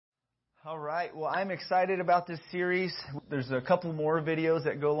All right. Well, I'm excited about this series. There's a couple more videos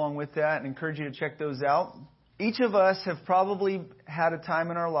that go along with that and encourage you to check those out. Each of us have probably had a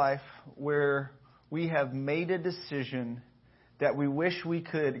time in our life where we have made a decision that we wish we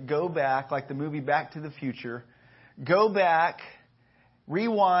could go back, like the movie Back to the Future, go back,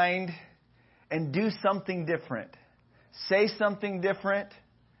 rewind, and do something different. Say something different,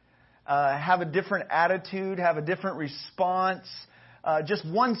 have a different attitude, have a different response. Just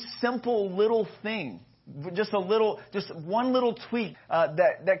one simple little thing, just one little tweak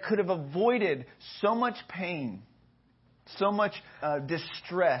that could have avoided so much pain, so much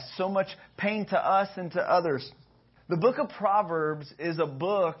distress, so much pain to us and to others. The book of Proverbs is a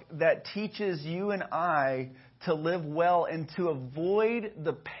book that teaches you and I to live well and to avoid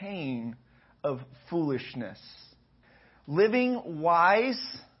the pain of foolishness. Living wise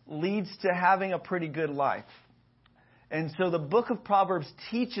leads to having a pretty good life. And so the book of Proverbs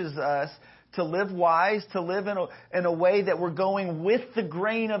teaches us to live wise, to live in a way that we're going with the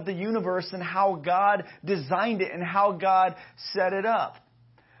grain of the universe and how God designed it and how God set it up.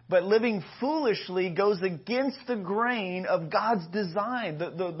 But living foolishly goes against the grain of God's design,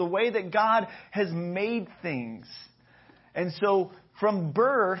 the way that God has made things. And so from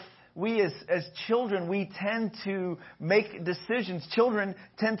birth, we as children, we tend to make decisions. Children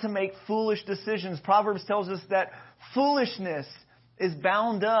tend to make foolish decisions. Proverbs tells us that foolishness is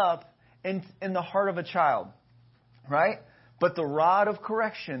bound up in the heart of a child, right? But the rod of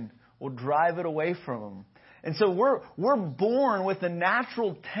correction will drive it away from them. And so we're born with a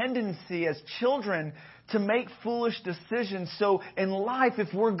natural tendency as children to make foolish decisions. So in life,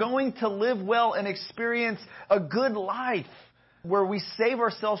 if we're going to live well and experience a good life, where we save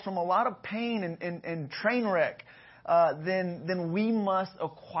ourselves from a lot of pain and train wreck, then we must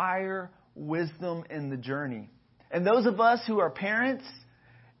acquire wisdom in the journey. And those of us who are parents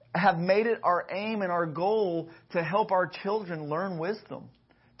have made it our aim and our goal to help our children learn wisdom,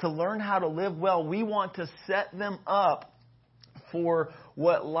 to learn how to live well. We want to set them up for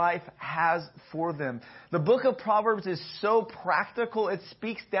what life has for them. The book of Proverbs is so practical, it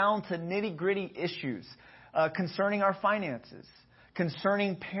speaks down to nitty-gritty issues. Concerning our finances,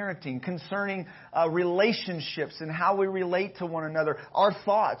 concerning parenting, concerning relationships and how we relate to one another, our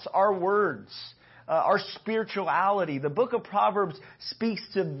thoughts, our words, our spirituality. The book of Proverbs speaks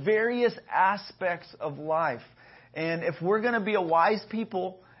to various aspects of life. And if we're going to be a wise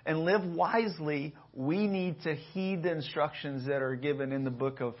people and live wisely, we need to heed the instructions that are given in the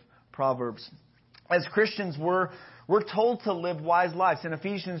book of Proverbs. As Christians, we're told to live wise lives. In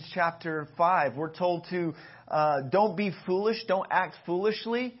Ephesians chapter 5, we're told to don't be foolish, don't act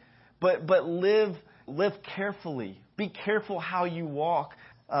foolishly, but live carefully. Be careful how you walk.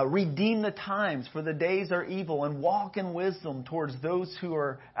 Redeem the times, for the days are evil, and walk in wisdom towards those who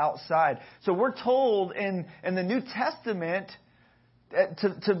are outside. So we're told in the New Testament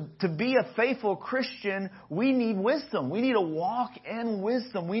to be a faithful Christian, we need wisdom. We need to walk in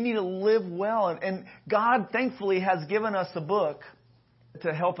wisdom. We need to live well. And God, thankfully, has given us a book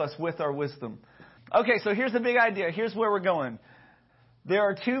to help us with our wisdom. Okay, so here's the big idea. Here's where we're going. There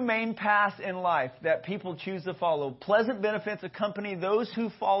are two main paths in life that people choose to follow. Pleasant benefits accompany those who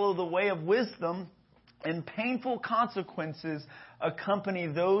follow the way of wisdom, and painful consequences accompany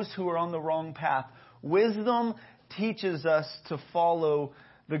those who are on the wrong path. Wisdom teaches us to follow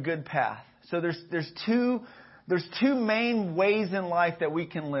the good path. So there's two main ways in life that we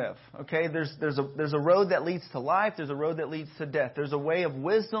can live. Okay, there's a road that leads to life. There's a road that leads to death. There's a way of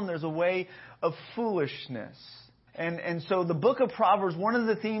wisdom. There's a way of foolishness. And so the book of Proverbs, one of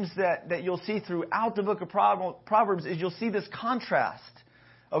the themes that you'll see throughout the book of Proverbs is you'll see this contrast.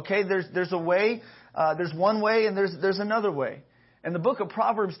 Okay, there's a way, there's one way, and there's another way. And the book of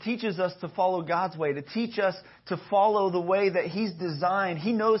Proverbs teaches us to follow God's way, to teach us to follow the way that He's designed.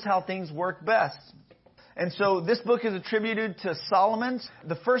 He knows how things work best. And so this book is attributed to Solomon.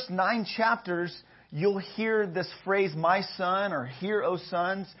 The first 9 chapters, you'll hear this phrase, my son, or hear, O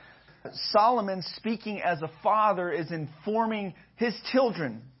sons. Solomon, speaking as a father, is informing his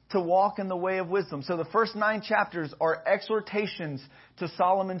children to walk in the way of wisdom. So the first 9 chapters are exhortations to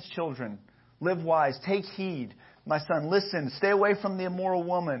Solomon's children. Live wise, take heed. My son, listen, stay away from the immoral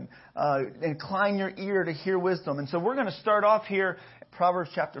woman, incline your ear to hear wisdom. And so we're going to start off here at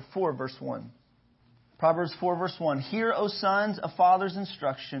Proverbs chapter 4, verse 1. Proverbs 4, verse 1. Hear, O sons, a father's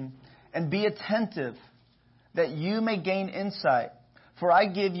instruction, and be attentive, that you may gain insight. For I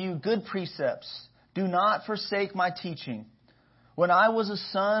give you good precepts. Do not forsake my teaching. When I was a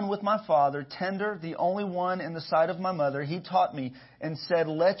son with my father, tender, the only one in the sight of my mother, he taught me and said,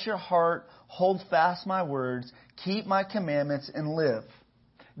 let your heart hold fast my words, keep my commandments, and live.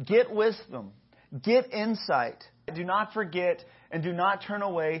 Get wisdom. Get insight. Do not forget and do not turn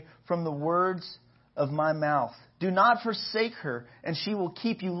away from the words of my mouth. Do not forsake her, and she will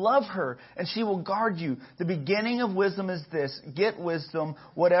keep you. Love her, and she will guard you. The beginning of wisdom is this. Get wisdom.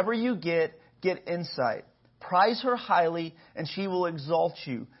 Whatever you get insight. Prize her highly, and she will exalt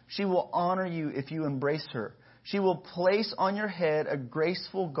you. She will honor you if you embrace her. She will place on your head a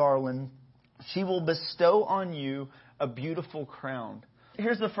graceful garland. She will bestow on you a beautiful crown.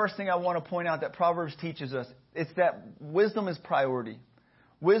 Here's the first thing I want to point out that Proverbs teaches us. It's that wisdom is priority.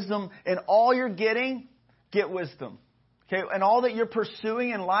 Wisdom, in all you're getting, get wisdom. Okay, and all that you're pursuing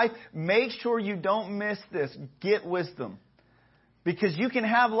in life, make sure you don't miss this. Get wisdom. Because you can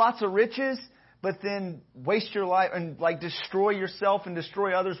have lots of riches, but then waste your life and destroy yourself and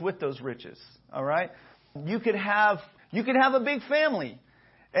destroy others with those riches. All right? You could have a big family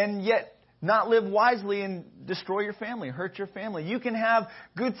and yet not live wisely and destroy your family, hurt your family. You can have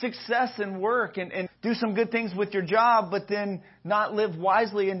good success in work and do some good things with your job, but then not live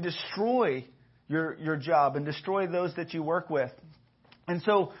wisely and destroy your job and destroy those that you work with. And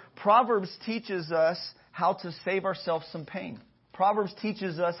so Proverbs teaches us how to save ourselves some pain. Proverbs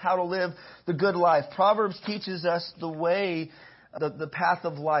teaches us how to live the good life. Proverbs teaches us the way, the path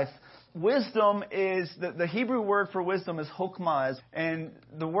of life. Wisdom is, the Hebrew word for wisdom is chokmah. And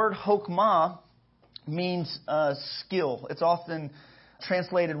the word chokmah means skill. It's often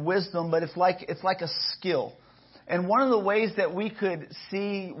translated wisdom, but it's like a skill. And one of the ways that we could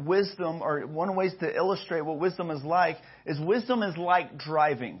see wisdom, or one of the ways to illustrate what wisdom is like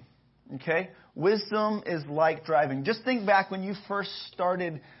driving. Okay? Wisdom is like driving. Just think back when you first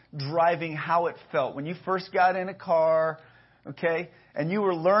started driving, how it felt. When you first got in a car, okay, and you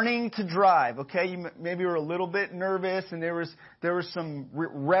were learning to drive, okay, you maybe were a little bit nervous, and there was some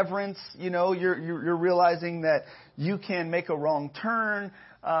reverence. You know, you're realizing that you can make a wrong turn.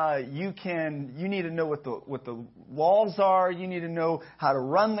 You need to know what the laws are. You need to know how to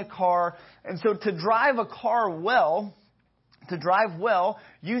run the car. And so to drive a car well,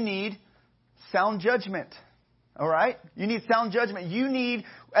 you need sound judgment. All right? You need sound judgment. You need,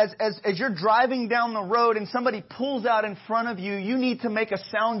 as you're driving down the road and somebody pulls out in front of you, you need to make a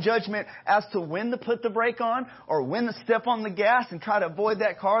sound judgment as to when to put the brake on or when to step on the gas and try to avoid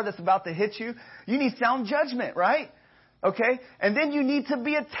that car that's about to hit you. You need sound judgment, right? Okay? And then you need to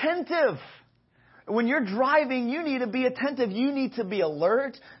be attentive. When you're driving, you need to be attentive. You need to be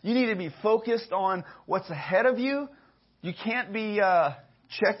alert. You need to be focused on what's ahead of you. You can't be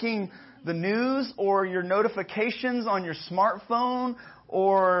checking the news or your notifications on your smartphone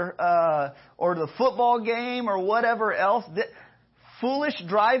or the football game or whatever else. Foolish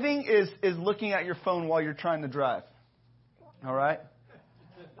driving is looking at your phone while you're trying to drive. All right?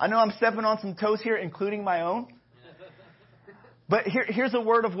 I know I'm stepping on some toes here, including my own. But here's a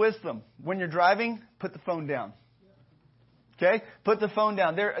word of wisdom. When you're driving, put the phone down. Okay? Put the phone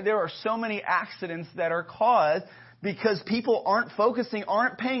down. There are so many accidents that are caused because people aren't focusing,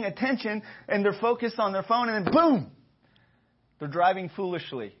 aren't paying attention, and they're focused on their phone, and then boom! They're driving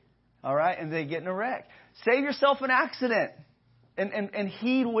foolishly. All right? And they get in a wreck. Save yourself an accident and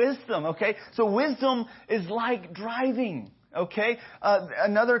heed wisdom. Okay? So wisdom is like driving. Okay?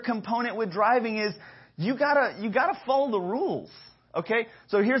 Another component with driving is you gotta follow the rules. Okay?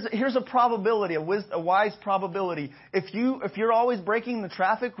 So here's a probability, a wise probability. If you're always breaking the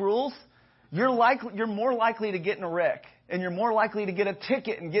traffic rules, you're more likely to get in a wreck, and you're more likely to get a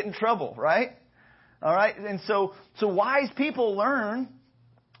ticket and get in trouble, right? All right? And so wise people learn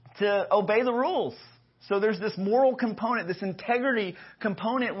to obey the rules. So there's this moral component, this integrity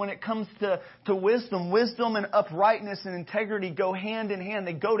component when it comes to wisdom. Wisdom and uprightness and integrity go hand in hand.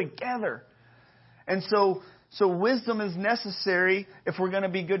 They go together. And so wisdom is necessary if we're going to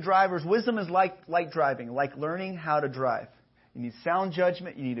be good drivers. Wisdom is like driving, like learning how to drive. You need sound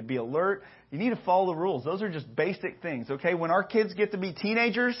judgment. You need to be alert. You need to follow the rules. Those are just basic things, okay? When our kids get to be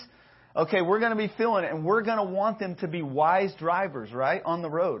teenagers, okay, we're going to be feeling it, and we're going to want them to be wise drivers, right, on the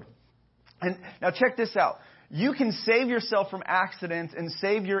road. And now check this out. You can save yourself from accidents and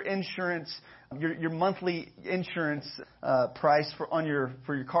save your insurance, your monthly insurance price for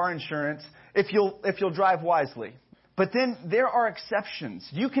your car insurance if you'll drive wisely. But then there are exceptions.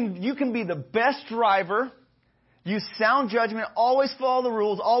 You can be the best driver. Use sound judgment, always follow the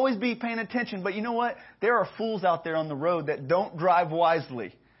rules, always be paying attention. But you know what? There are fools out there on the road that don't drive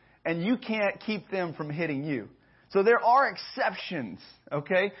wisely. And you can't keep them from hitting you. So there are exceptions,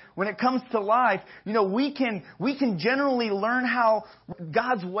 okay? When it comes to life, you know, we can generally learn how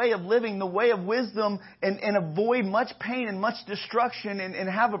God's way of living, the way of wisdom, and avoid much pain and much destruction and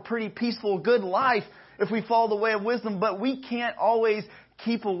have a pretty peaceful, good life if we follow the way of wisdom. But we can't always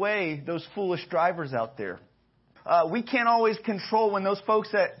keep away those foolish drivers out there. We can't always control when those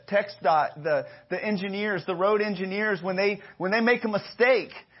folks at TxDOT, the engineers, the road engineers, when they make a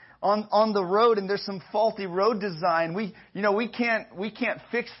mistake on the road and there's some faulty road design, we can't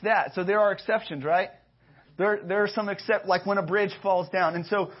fix that. So there are exceptions, right? There are some like when a bridge falls down. And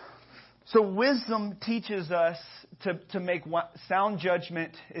so wisdom teaches us to make sound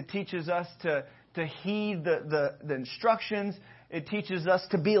judgment. It teaches us to heed the instructions. It teaches us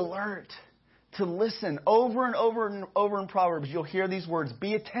to be alert, to listen. Over and over and over in Proverbs, you'll hear these words: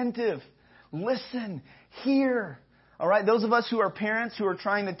 be attentive, listen, hear. All right, those of us who are parents who are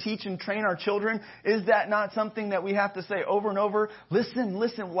trying to teach and train our children, is that not something that we have to say over and over? Listen,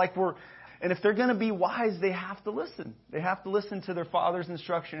 and if they're going to be wise, they have to listen. They have to listen to their father's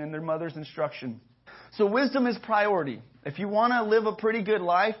instruction and their mother's instruction. So wisdom is priority. If you want to live a pretty good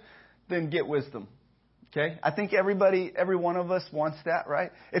life, then get wisdom. Okay? I think every one of us wants that,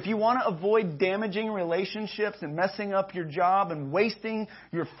 right? If you want to avoid damaging relationships and messing up your job and wasting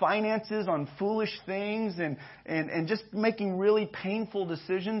your finances on foolish things and just making really painful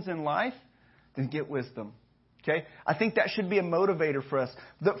decisions in life, then get wisdom. Okay? I think that should be a motivator for us.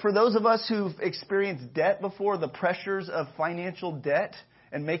 For those of us who've experienced debt before, the pressures of financial debt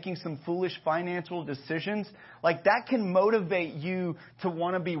and making some foolish financial decisions, like that can motivate you to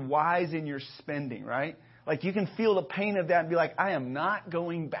want to be wise in your spending, right? Like you can feel the pain of that and be like, I am not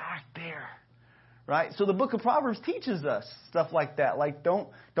going back there, right? So the book of Proverbs teaches us stuff like that. Like don't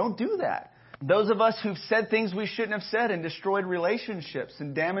do that. Those of us who've said things we shouldn't have said and destroyed relationships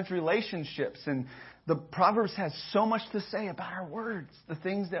and damaged relationships, and the Proverbs has so much to say about our words, the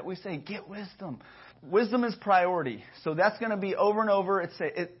things that we say. Get wisdom. Wisdom is priority. So that's going to be over and over.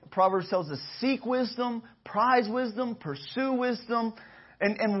 Proverbs tells us seek wisdom, prize wisdom, pursue wisdom.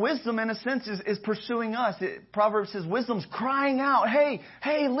 And wisdom, in a sense, is pursuing us. Proverbs says wisdom's crying out,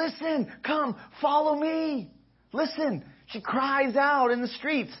 hey, listen, come, follow me. Listen. She cries out in the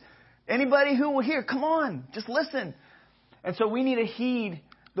streets. Anybody who will hear, come on, just listen. And so we need to heed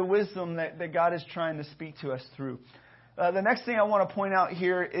the wisdom that God is trying to speak to us through. The next thing I want to point out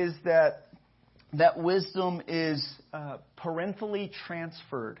here is that wisdom is parentally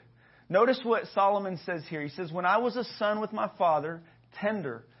transferred. Notice what Solomon says here. He says, when I was a son with my father,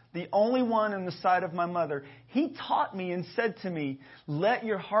 tender, the only one in the sight of my mother, he taught me and said to me, let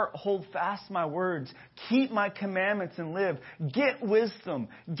your heart hold fast my words. Keep my commandments and live. Get wisdom.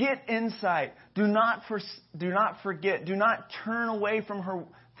 Get insight. Do not forget. Do not turn away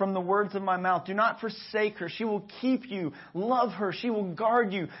from the words of my mouth. Do not forsake her. She will keep you. Love her. She will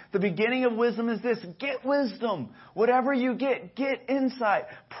guard you. The beginning of wisdom is this: get wisdom. Whatever you get insight.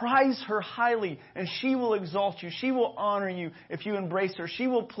 Prize her highly, and she will exalt you. She will honor you if you embrace her. She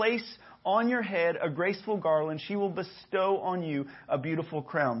will place on your head a graceful garland. She will bestow on you a beautiful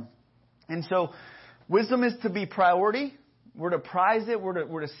crown. And so, wisdom is to be priority. We're to prize it. We're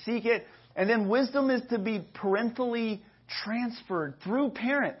to seek it. And then wisdom is to be parentally transferred through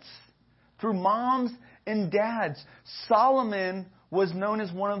parents, through moms and dads. Solomon was known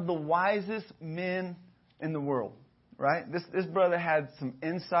as one of the wisest men in the world, right? This brother had some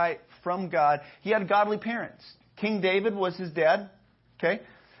insight from God. He had godly parents. King David was his dad, okay?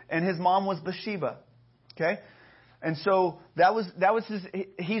 And his mom was Bathsheba, okay? And so that was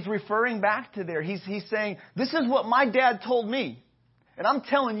he's referring back to there. He's saying, this is what my dad told me. And I'm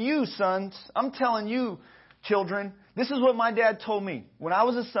telling you, sons, I'm telling you, children, this is what my dad told me. When I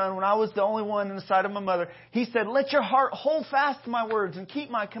was a son, when I was the only one in the sight of my mother, he said, let your heart hold fast to my words and keep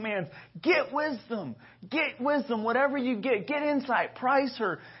my commands. Get wisdom. Get wisdom. Whatever you get insight. Prize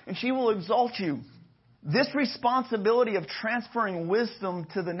her, and she will exalt you. This responsibility of transferring wisdom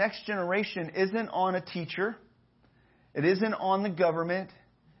to the next generation isn't on a teacher. It isn't on the government.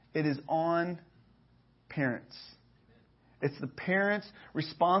 It is on parents. It's the parents'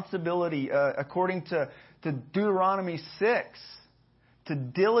 responsibility, according to Deuteronomy 6, to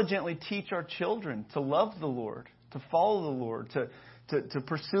diligently teach our children to love the Lord, to follow the Lord, to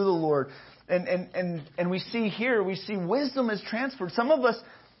pursue the Lord. And we see here, wisdom is transferred. Some of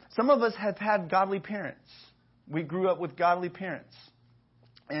us have had godly parents. We grew up with godly parents.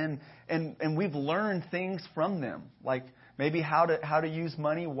 And we've learned things from them, like maybe how to use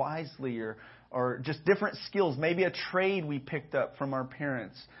money wisely, or just different skills. Maybe a trade we picked up from our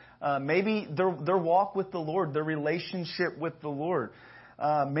parents. Maybe their walk with the Lord, their relationship with the Lord.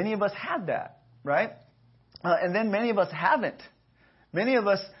 Many of us had that, right? And then many of us haven't. Many of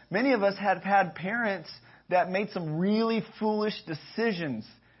us have had parents that made some really foolish decisions,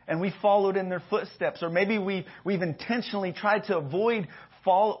 and we followed in their footsteps. Or maybe we've intentionally tried to avoid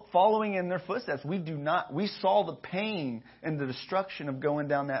following in their footsteps. We saw the pain and the destruction of going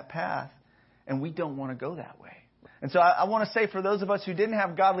down that path, and we don't want to go that way. And so I want to say, for those of us who didn't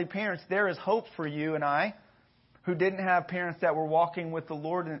have godly parents, there is hope for you and I, who didn't have parents that were walking with the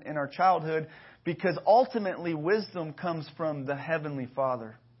Lord in our childhood, because ultimately wisdom comes from the Heavenly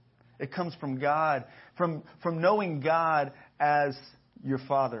Father. It comes from God, from knowing God as your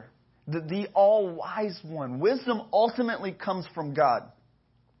Father, the all-wise one. Wisdom ultimately comes from God.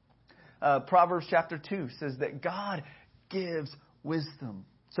 Proverbs chapter 2 says that God gives wisdom.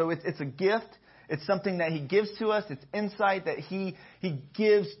 So it's a gift. It's something that He gives to us. It's insight that He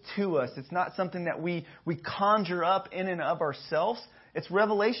gives to us. It's not something that we conjure up in and of ourselves. It's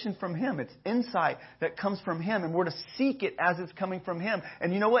revelation from Him. It's insight that comes from Him. And we're to seek it as it's coming from Him.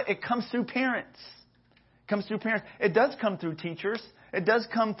 And you know what? It comes through parents. It comes through parents. It does come through teachers. It does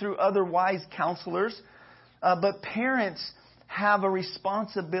come through other wise counselors. But parents have a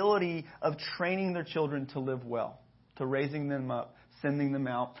responsibility of training their children to live well, to raising them up, sending them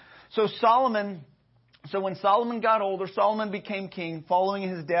out. So when Solomon got older, Solomon became king, following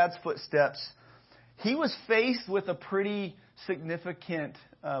in his dad's footsteps. He was faced with a pretty significant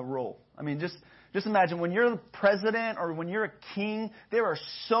role. I mean, just imagine when you're the president or when you're a king, there are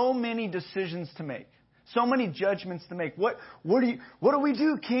so many decisions to make, so many judgments to make. What do we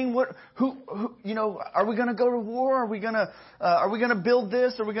do, king? Who are we going to go to war? Are we going to build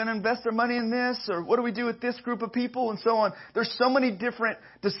this? Are we going to invest our money in this? Or what do we do with this group of people? And so on. There's so many different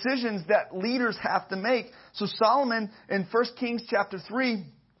decisions that leaders have to make. So Solomon in 1 Kings chapter 3,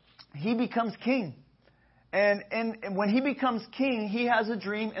 he becomes king. And when he becomes king, he has a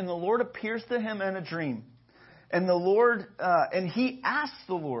dream, and the Lord appears to him in a dream. And the Lord, and he asks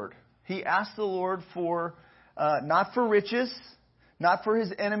the Lord. He asked the Lord for, not for riches, not for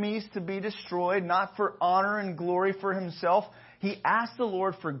his enemies to be destroyed, not for honor and glory for himself. He asked the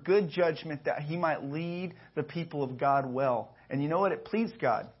Lord for good judgment that he might lead the people of God well. And you know what? It pleased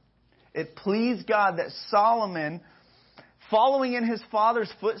God. It pleased God that Solomon, following in his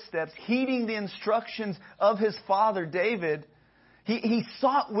father's footsteps, heeding the instructions of his father David, he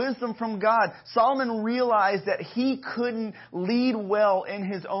sought wisdom from God. Solomon realized that he couldn't lead well in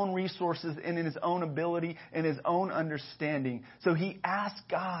his own resources and in his own ability and his own understanding. So he asked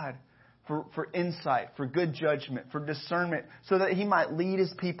God for insight, for good judgment, for discernment, so that he might lead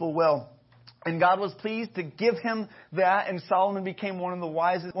his people well. And God was pleased to give him that, and Solomon became one of the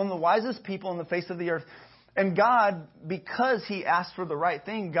wisest people on the face of the earth. And God, because he asked for the right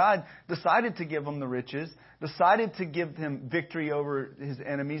thing, God decided to give him the riches, decided to give him victory over his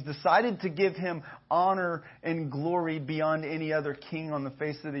enemies, decided to give him honor and glory beyond any other king on the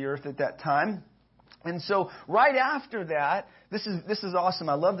face of the earth at that time. And so right after that, this is awesome.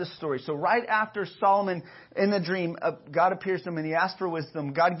 I love this story. So right after Solomon in the dream, God appears to him and he asks for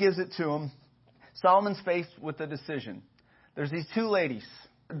wisdom. God gives it to him. Solomon's faced with a decision. There's these two ladies.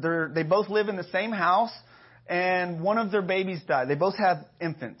 They both live in the same house. And one of their babies died. They both have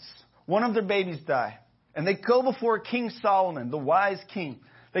infants. One of their babies die. And they go before King Solomon, the wise king.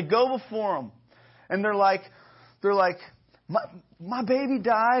 They go before him. And they're like, my baby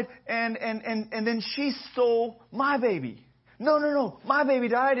died and then she stole my baby. No. My baby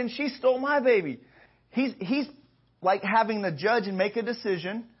died and she stole my baby. He's like having the judge and make a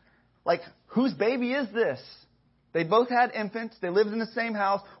decision. Like, whose baby is this? They both had infants. They lived in the same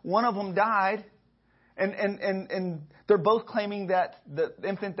house. One of them died. And they're both claiming that the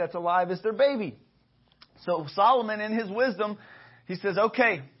infant that's alive is their baby. So Solomon, in his wisdom, he says,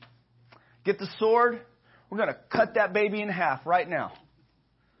 okay, get the sword. We're going to cut that baby in half right now.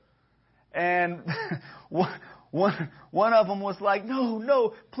 And one of them was like,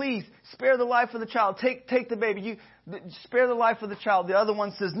 no, please, spare the life of the child. Take the baby. Spare the life of the child. The other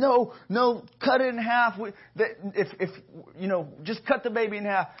one says, no, cut it in half. Just cut the baby in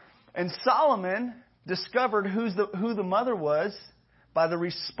half. And Solomon discovered who the mother was by the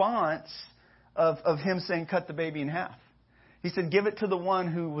response of him saying, cut the baby in half. He said, give it to the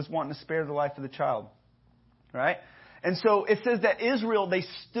one who was wanting to spare the life of the child. Right? And so it says that Israel, they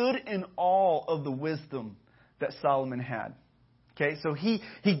stood in awe of the wisdom that Solomon had. Okay? So he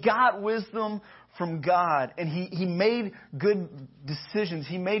got wisdom from God, and he made good decisions.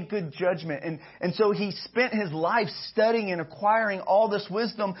 He made good judgment. And so he spent his life studying and acquiring all this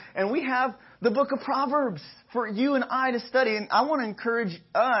wisdom. And we have the book of Proverbs for you and I to study. And I want to encourage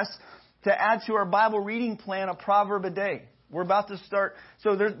us to add to our Bible reading plan a proverb a day. We're about to start.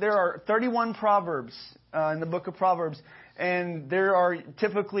 So there are 31 proverbs in the book of Proverbs. And there are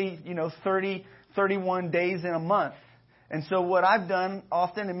typically, 31 days in a month. And so what I've done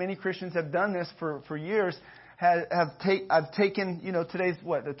often, and many Christians have done this for years, I've taken, today's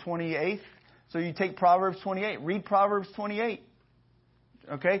what, the 28th? So you take Proverbs 28. Read Proverbs 28.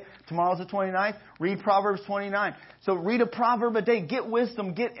 Okay? Tomorrow's the 29th. Read Proverbs 29. So read a proverb a day. Get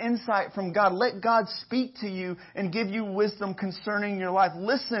wisdom. Get insight from God. Let God speak to you and give you wisdom concerning your life.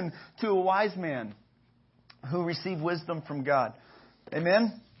 Listen to a wise man who received wisdom from God.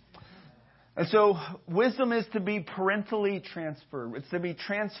 Amen? And so wisdom is to be parentally transferred. It's to be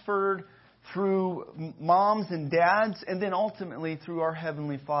transferred through moms and dads, and then ultimately through our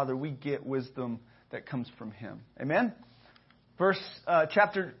Heavenly Father. We get wisdom that comes from Him. Amen?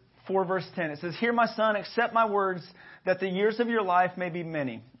 Chapter 4, verse 10. It says, "Hear, my son, accept my words, that the years of your life may be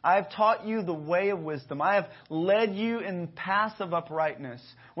many. I have taught you the way of wisdom. I have led you in paths of uprightness.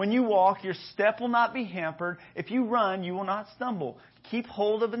 When you walk, your step will not be hampered. If you run, you will not stumble. Keep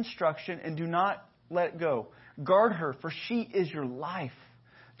hold of instruction and do not let go. Guard her, for she is your life.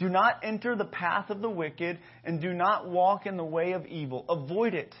 Do not enter the path of the wicked, and do not walk in the way of evil.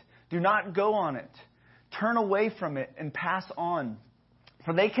 Avoid it. Do not go on it. Turn away from it and pass on.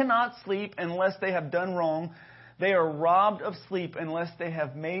 For they cannot sleep unless they have done wrong. They are robbed of sleep unless they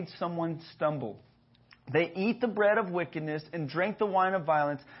have made someone stumble. They eat the bread of wickedness and drink the wine of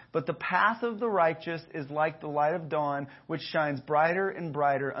violence. But the path of the righteous is like the light of dawn, which shines brighter and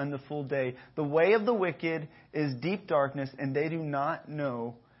brighter unto full day. The way of the wicked is deep darkness, and they do not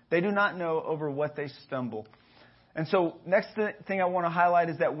know over what they stumble." And so, next thing I want to highlight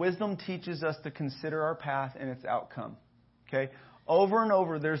is that wisdom teaches us to consider our path and its outcome. Okay? Over and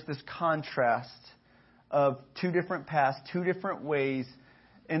over, there's this contrast of two different paths, two different ways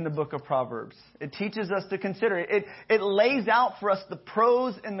in the book of Proverbs. It teaches us to consider it. It lays out for us the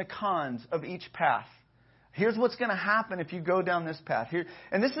pros and the cons of each path. Here's what's going to happen if you go down this path.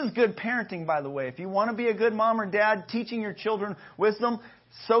 And this is good parenting, by the way. If you want to be a good mom or dad, teaching your children wisdom,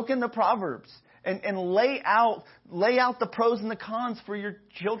 soak in the Proverbs. And lay out the pros and the cons for your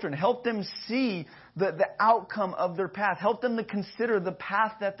children. Help them see the outcome of their path. Help them to consider the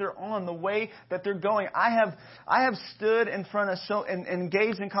path that they're on, the way that they're going. I have stood in front of and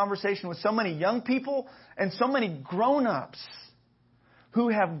engaged in conversation with so many young people and so many grown-ups who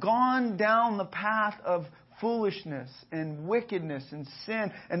have gone down the path of foolishness and wickedness and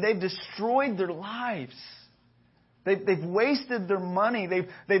sin, and they've destroyed their lives. They've wasted their money.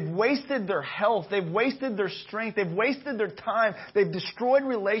 They've wasted their health. They've wasted their strength. They've wasted their time. They've destroyed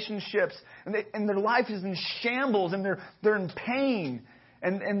relationships. And their life is in shambles. And they're in pain.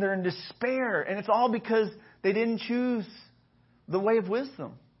 And they're in despair. And it's all because they didn't choose the way of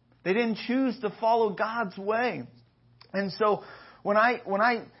wisdom. They didn't choose to follow God's way. And so when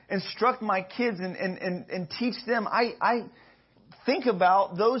I instruct my kids and teach them, I think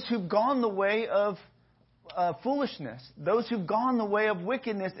about those who've gone the way of foolishness, those who've gone the way of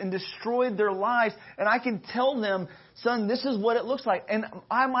wickedness and destroyed their lives. And I can tell them, son, this is what it looks like. And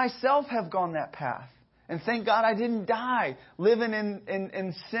I myself have gone that path. And thank God I didn't die living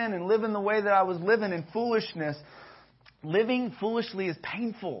in sin and living the way that I was living in foolishness. Living foolishly is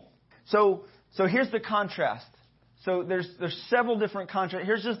painful. So here's the contrast. So there's several different contrasts.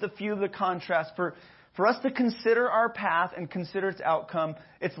 Here's just a few of the contrasts. For us to consider our path and consider its outcome,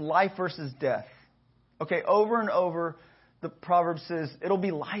 it's life versus death. Okay, over and over, the proverb says, it'll be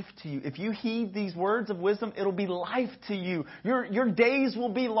life to you. If you heed these words of wisdom, it'll be life to you. Your days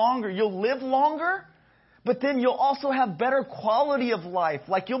will be longer. You'll live longer, but then you'll also have better quality of life.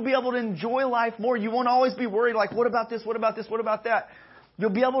 Like, you'll be able to enjoy life more. You won't always be worried, like, what about this, what about this, what about that?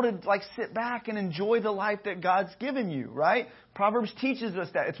 You'll be able to, like, sit back and enjoy the life that God's given you, right? Proverbs teaches us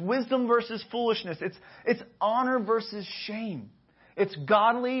that. It's wisdom versus foolishness. It's honor versus shame. It's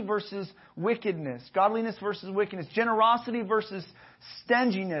godly versus wickedness. Godliness versus wickedness. Generosity versus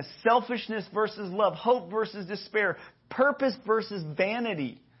stinginess. Selfishness versus love. Hope versus despair. Purpose versus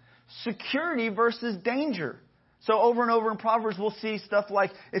vanity. Security versus danger. So over and over in Proverbs, we'll see stuff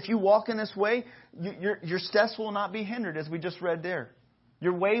like, if you walk in this way, your steps will not be hindered, as we just read there.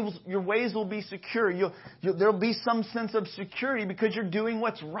 Your ways will be secure. There'll be some sense of security because you're doing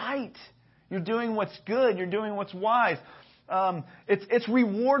what's right. You're doing what's good. You're doing what's wise. It's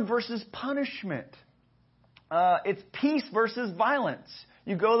reward versus punishment. It's peace versus violence.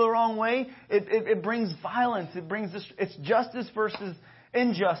 You go the wrong way, it brings violence. It's justice versus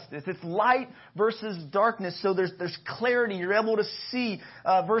injustice. It's light versus darkness. So there's clarity. You're able to see.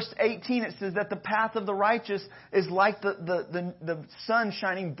 Verse 18, it says that the path of the righteous is like the sun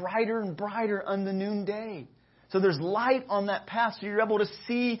shining brighter and brighter on the noonday. So there's light on that path. So you're able to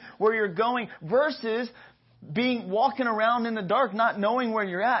see where you're going versus walking around in the dark, not knowing where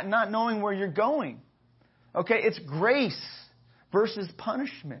you're at, not knowing where you're going. Okay, it's grace versus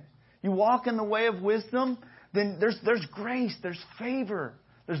punishment. You walk in the way of wisdom, then there's grace, there's favor,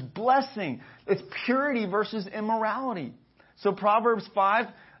 there's blessing. It's purity versus immorality. So Proverbs 5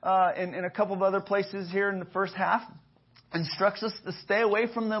 and a couple of other places here in the first half instructs us to stay away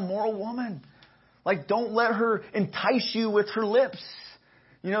from the immoral woman. Like, don't let her entice you with her lips.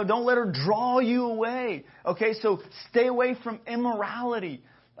 Don't let her draw you away. Okay, so stay away from immorality.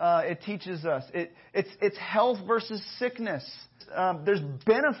 It teaches us. It's health versus sickness. There's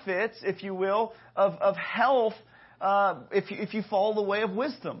benefits, if you will, of health if you follow the way of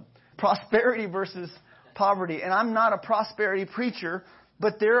wisdom. Prosperity versus poverty. And I'm not a prosperity preacher,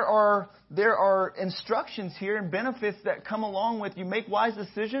 but there are instructions here and benefits that come along with you make wise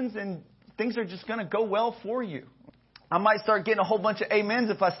decisions and things are just going to go well for you. I might start getting a whole bunch of amens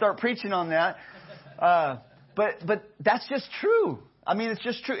if I start preaching on that. But that's just true. I mean, it's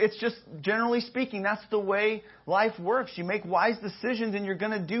just true. It's just, generally speaking, that's the way life works. You make wise decisions and you're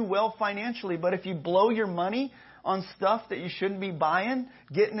going to do well financially. But if you blow your money on stuff that you shouldn't be buying,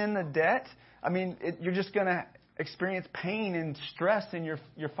 getting into debt, I mean, you're just going to experience pain and stress in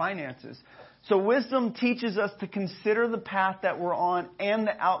your finances. So wisdom teaches us to consider the path that we're on and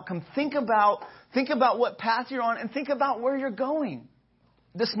the outcome. Think about what path you're on and think about where you're going.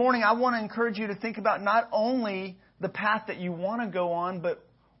 This morning, I want to encourage you to think about not only the path that you want to go on, but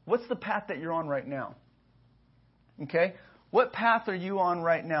what's the path that you're on right now? Okay? What path are you on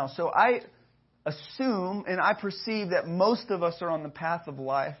right now? So I assume and I perceive that most of us are on the path of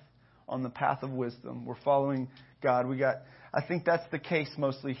life, on the path of wisdom. We're following God. I think that's the case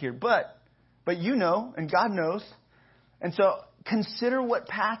mostly here. But you know, and God knows. And so consider what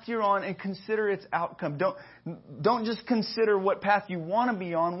path you're on and consider its outcome. Don't just consider what path you want to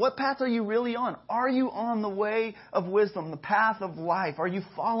be on. What path are you really on? Are you on the way of wisdom, the path of life? Are you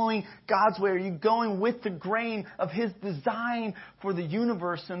following God's way? Are you going with the grain of His design for the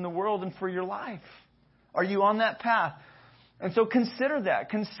universe and the world and for your life? Are you on that path? And so consider that.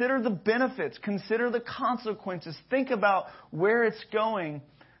 Consider the benefits. Consider the consequences. Think about where it's going,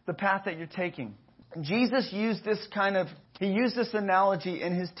 the path that you're taking. Jesus used this analogy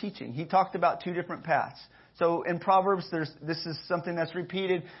in His teaching. He talked about two different paths. So in Proverbs, this is something that's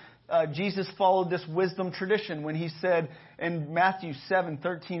repeated. Jesus followed this wisdom tradition when He said in Matthew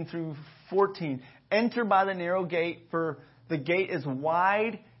 7:13 through 14, "Enter by the narrow gate, for the gate is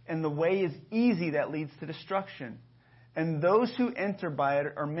wide and the way is easy that leads to destruction. And those who enter by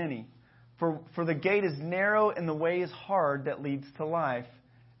it are many. For the gate is narrow and the way is hard that leads to life.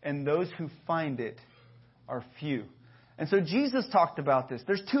 And those who find it are few." And so Jesus talked about this.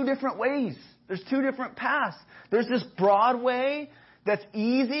 There's two different ways. There's two different paths. There's this broad way that's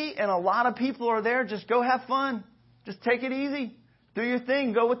easy and a lot of people are there. Just go have fun. Just take it easy. Do your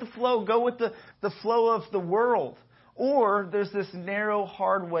thing. Go with the flow. Go with the flow of the world. Or there's this narrow,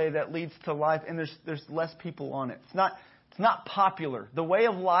 hard way that leads to life and there's less people on it. It's not popular. The way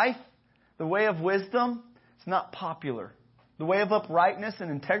of life, the way of wisdom, it's not popular. The way of uprightness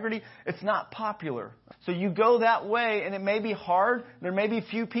and integrity, it's not popular. So you go that way and it may be hard. There may be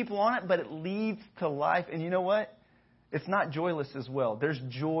few people on it, but it leads to life. And you know what? It's not joyless as well. There's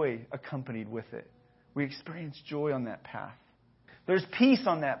joy accompanied with it. We experience joy on that path. There's peace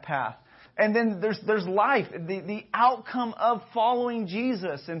on that path. And then there's life. The outcome of following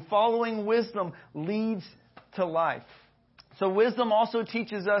Jesus and following wisdom leads to life. So wisdom also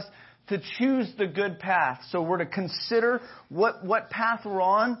teaches us to choose the good path. So we're to consider what path we're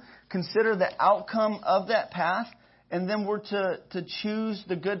on, consider the outcome of that path, and then we're to choose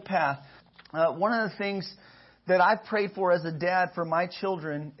the good path. One of the things that I've prayed for as a dad for my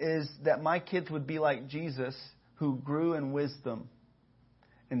children is that my kids would be like Jesus, who grew in wisdom,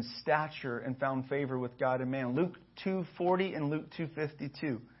 in stature, and found favor with God and man. Luke 2:40 and Luke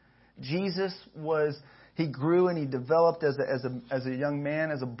 2:52. Jesus he grew and he developed as a young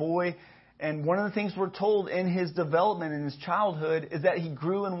man, as a boy. And one of the things we're told in his development, in his childhood, is that he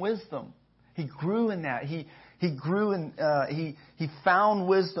grew in wisdom. He grew in that. He grew in, he found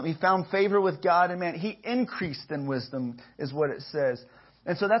wisdom. He found favor with God and man. He increased in wisdom, is what it says.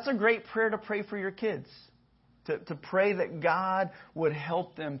 And so that's a great prayer to pray for your kids. To pray that God would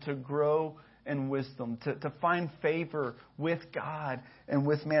help them to grow in wisdom, to find favor with God and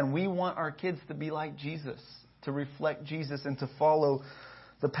with man. We want our kids to be like Jesus, to reflect Jesus and to follow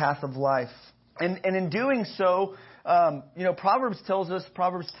the path of life. And in doing so, Proverbs tells us,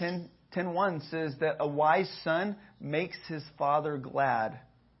 Proverbs 10:1 says that a wise son makes his father glad.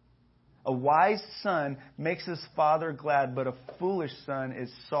 A wise son makes his father glad, but a foolish son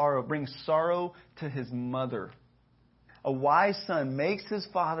brings sorrow to his mother. A wise son makes his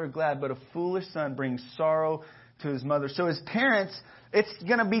father glad, but a foolish son brings sorrow his mother. So as parents, it's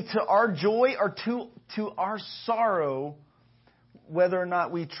going to be to our joy or to our sorrow whether or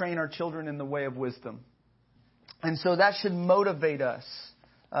not we train our children in the way of wisdom. And so that should motivate us.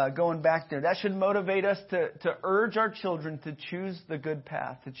 Going back there, that should motivate us to urge our children to choose the good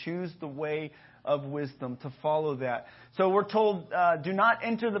path, to choose the way of wisdom, to follow that. So we're told, do not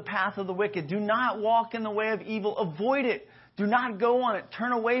enter the path of the wicked. Do not walk in the way of evil. Avoid it. Do not go on it.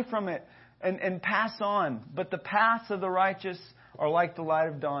 Turn away from it and pass on. But the paths of the righteous are like the light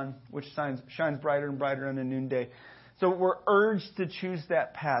of dawn, which shines brighter and brighter in the noonday. So we're urged to choose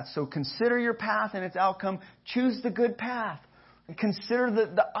that path. So consider your path and its outcome. Choose the good path. Consider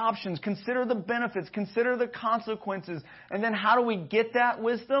the options. Consider the benefits. Consider the consequences. And then how do we get that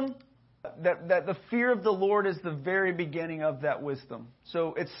wisdom? That the fear of the Lord is the very beginning of that wisdom.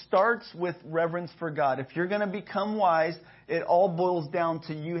 So it starts with reverence for God. If you're going to become wise, it all boils down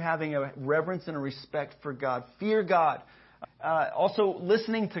to you having a reverence and a respect for God. Fear God. Also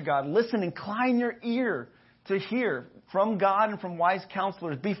listening to God. Listen, incline your ear to hear from God and from wise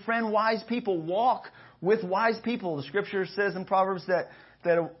counselors. Befriend wise people. Walk with wise people. The Scripture says in Proverbs that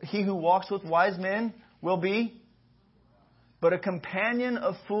he who walks with wise men will be, but a companion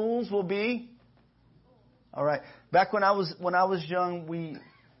of fools will be. All right. Back when I was young,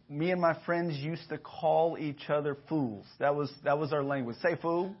 me and my friends used to call each other fools. That was our language. Say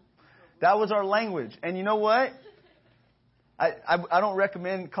fool. That was our language. And you know what? I don't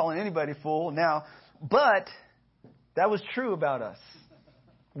recommend calling anybody fool now, but that was true about us.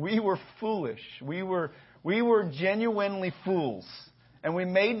 We were foolish. We were genuinely fools. And we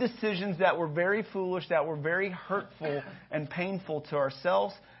made decisions that were very foolish, that were very hurtful and painful to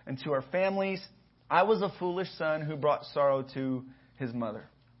ourselves and to our families. I was a foolish son who brought sorrow to his mother.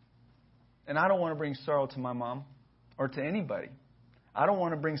 And I don't want to bring sorrow to my mom or to anybody. I don't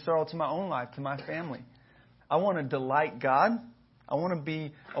want to bring sorrow to my own life, to my family. I want to delight God. I want to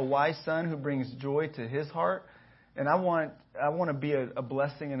be a wise son who brings joy to his heart. And I want to be a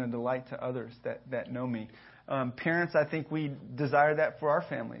blessing and a delight to others that know me. Parents, I think we desire that for our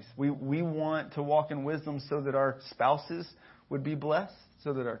families. We want to walk in wisdom so that our spouses would be blessed,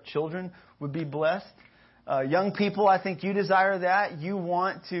 so that our children would be blessed. Young people, I think you desire that. You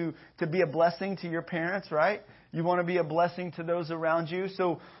want to be a blessing to your parents, right? You want to be a blessing to those around you.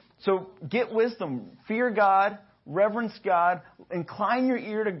 So get wisdom. Fear God. Reverence God. Incline your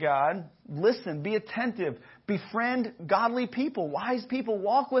ear to God. Listen. Be attentive. Befriend godly people, wise people.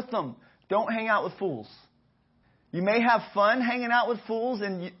 Walk with them. Don't hang out with fools. You may have fun hanging out with fools,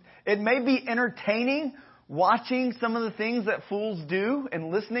 and it may be entertaining watching some of the things that fools do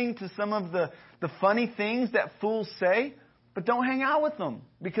and listening to some of the funny things that fools say, but don't hang out with them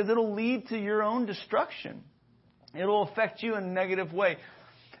because it'll lead to your own destruction. It'll affect you in a negative way.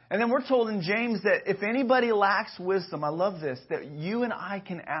 And then we're told in James that if anybody lacks wisdom, I love this, that you and I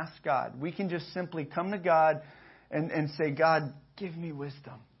can ask God. We can just simply come to God and say, God, give me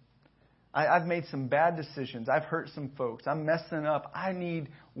wisdom. I've made some bad decisions. I've hurt some folks. I'm messing up. I need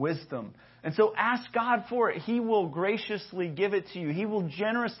wisdom. And so ask God for it. He will graciously give it to you. He will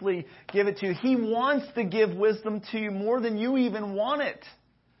generously give it to you. He wants to give wisdom to you more than you even want it.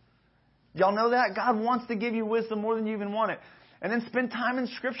 Y'all know that? God wants to give you wisdom more than you even want it. And then spend time in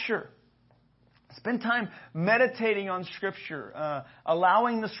Scripture. Spend time meditating on Scripture,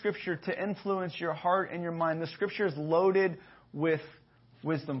 allowing the Scripture to influence your heart and your mind. The Scripture is loaded with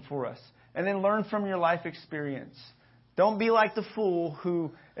wisdom for us. And then learn from your life experience. Don't be like the fool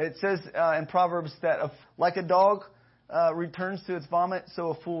who, it says in Proverbs that like a dog returns to its vomit,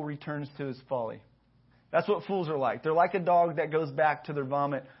 so a fool returns to his folly. That's what fools are like. They're like a dog that goes back to their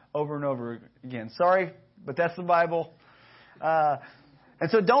vomit over and over again. Sorry, but that's the Bible. And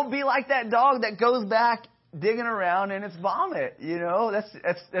so don't be like that dog that goes back digging around in its vomit. You know,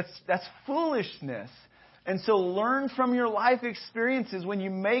 that's foolishness. And so learn from your life experiences. When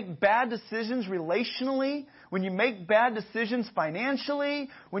you make bad decisions relationally, when you make bad decisions financially,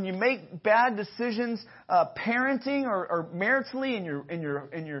 when you make bad decisions parenting or maritally in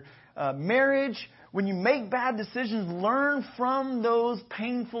your marriage, when you make bad decisions, learn from those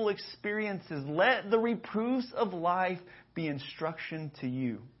painful experiences. Let the reproofs of life be instruction to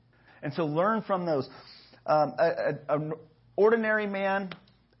you. And so learn from those. An ordinary man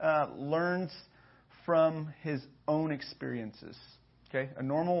learns from his own experiences. Okay? A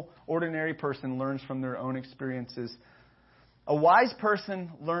normal, ordinary person learns from their own experiences. A wise person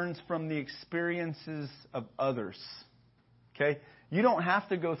learns from the experiences of others. Okay? You don't have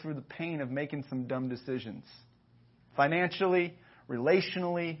to go through the pain of making some dumb decisions. Financially,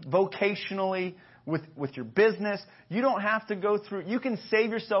 relationally, vocationally, with your business. You don't have to go through. You can save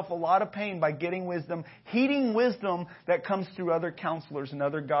yourself a lot of pain by getting wisdom, heeding wisdom that comes through other counselors and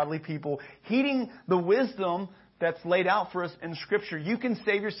other godly people, heeding the wisdom that's laid out for us in Scripture. You can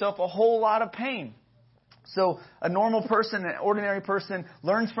save yourself a whole lot of pain. So a normal person, an ordinary person,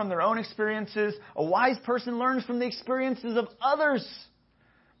 learns from their own experiences. A wise person learns from the experiences of others.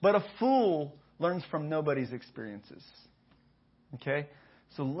 But a fool learns from nobody's experiences. Okay?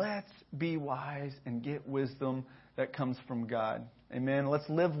 So let's be wise and get wisdom that comes from God. Amen. Let's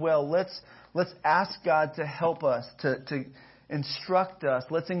live well. Let's ask God to help us, to instruct us.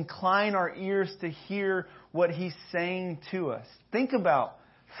 Let's incline our ears to hear what He's saying to us. Think about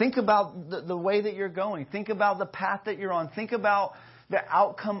the way that you're going. Think about the path that you're on. Think about the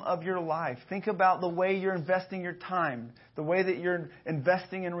outcome of your life. Think about the way you're investing your time, the way that you're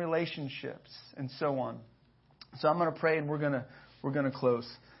investing in relationships, and so on. So I'm going to pray, and we're going to close.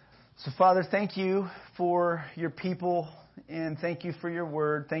 So Father, thank you for your people, and thank you for your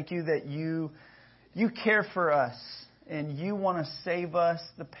word. Thank you that you care for us, and you want to save us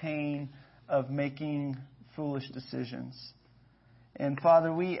the pain of making foolish decisions. And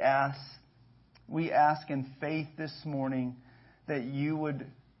Father, we ask in faith this morning that you would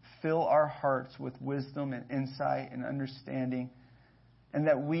fill our hearts with wisdom and insight and understanding, and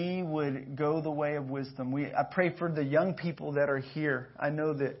that we would go the way of wisdom. I pray for the young people that are here. I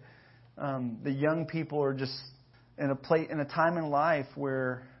know that the young people are just in a time in life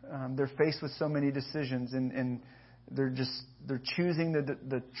where they're faced with so many decisions, and they're choosing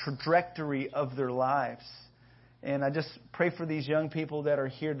the trajectory of their lives. And I just pray for these young people that are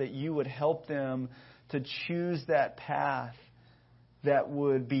here that you would help them to choose that path that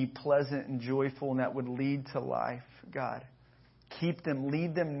would be pleasant and joyful and that would lead to life, God. Keep them,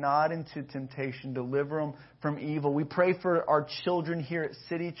 lead them not into temptation, deliver them from evil. We pray for our children here at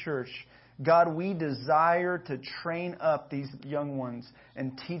City Church. God, we desire to train up these young ones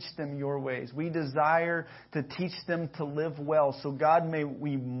and teach them your ways. We desire to teach them to live well. So God, may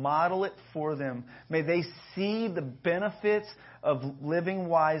we model it for them. May they see the benefits of living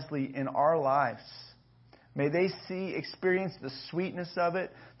wisely in our lives. May they experience the sweetness of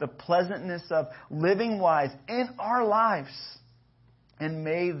it, the pleasantness of living wise in our lives. And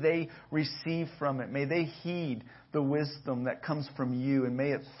may they receive from it. May they heed the wisdom that comes from you. And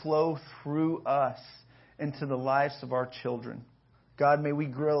may it flow through us into the lives of our children. God, may we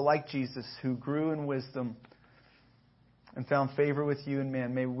grow like Jesus, who grew in wisdom and found favor with you and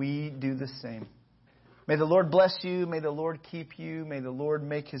man. May we do the same. May the Lord bless you. May the Lord keep you. May the Lord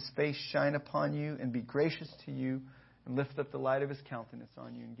make His face shine upon you and be gracious to you and lift up the light of His countenance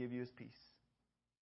on you and give you His peace.